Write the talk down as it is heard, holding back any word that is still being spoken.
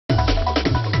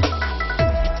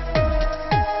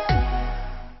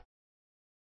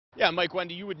Yeah, Mike,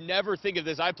 Wendy, you would never think of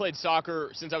this. I played soccer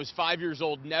since I was 5 years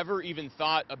old, never even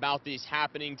thought about this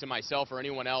happening to myself or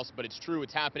anyone else, but it's true,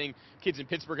 it's happening. Kids in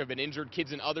Pittsburgh have been injured.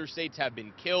 Kids in other states have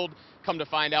been killed. Come to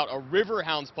find out, a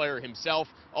Riverhounds player himself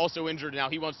also injured. Now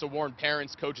he wants to warn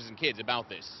parents, coaches, and kids about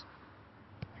this.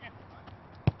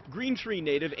 Green Tree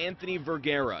native Anthony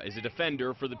Vergara is a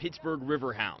defender for the Pittsburgh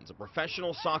Riverhounds, a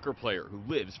professional soccer player who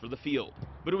lives for the field.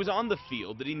 But it was on the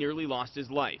field that he nearly lost his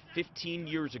life 15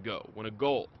 years ago when a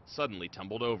goal suddenly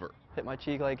tumbled over. Hit my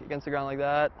cheek against the ground like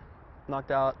that, knocked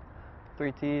out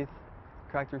 3 teeth,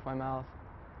 cracked roof of my mouth,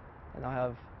 and I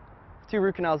have 2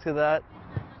 root canals because of that.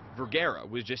 Vergara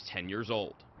was just 10 years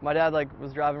old. My dad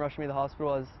was driving, rushing me to the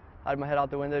hospital. I had my head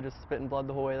out the window, just spitting blood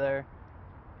the whole way there,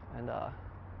 and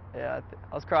yeah,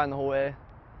 I was crying the whole way.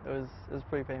 It was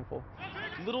pretty painful.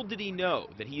 Little did he know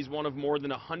that he's one of more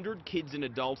than 100 kids and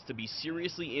adults to be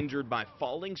seriously injured by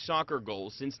falling soccer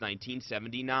goals since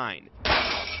 1979.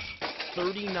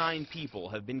 39 people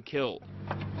have been killed.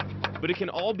 But it can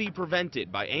all be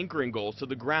prevented by anchoring goals to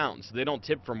the ground so they don't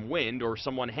tip from wind or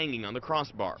someone hanging on the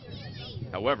crossbar.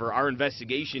 However, our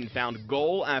investigation found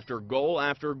goal after goal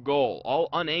after goal, all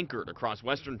unanchored across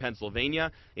western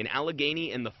Pennsylvania, in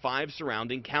Allegheny and the 5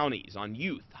 surrounding counties, on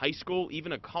youth, high school,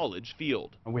 even a college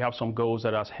field. We have some goals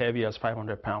that are as heavy as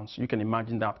 500 pounds. You can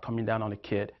imagine that coming down on a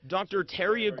kid. Dr.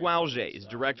 Terry Agualje is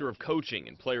Director of Coaching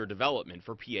and Player Development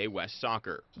for PA West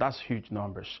Soccer. That's huge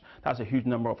numbers. That's a huge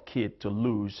number of kids to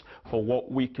lose for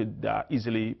what we could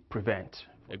easily prevent.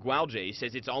 Agualje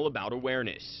says it's all about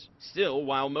awareness. Still,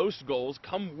 while most goals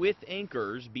come with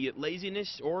anchors, be it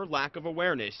laziness or lack of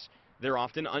awareness, they're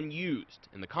often unused,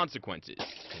 and the consequences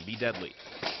can be deadly.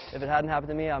 If it hadn't happened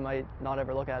to me, I might not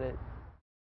ever look at it.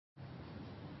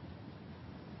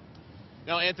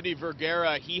 Now, Anthony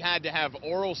Vergara, he had to have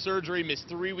oral surgery, missed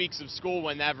 3 weeks of school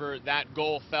whenever that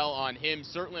goal fell on him.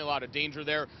 Certainly a lot of danger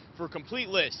there. For a complete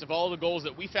list of all the goals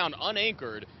that we found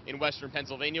unanchored in western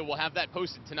Pennsylvania, we'll have that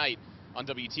posted tonight on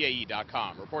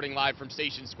WTAE.com. Reporting live from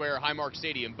Station Square, Highmark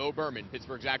Stadium, Bo Berman,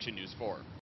 Pittsburgh's Action News 4.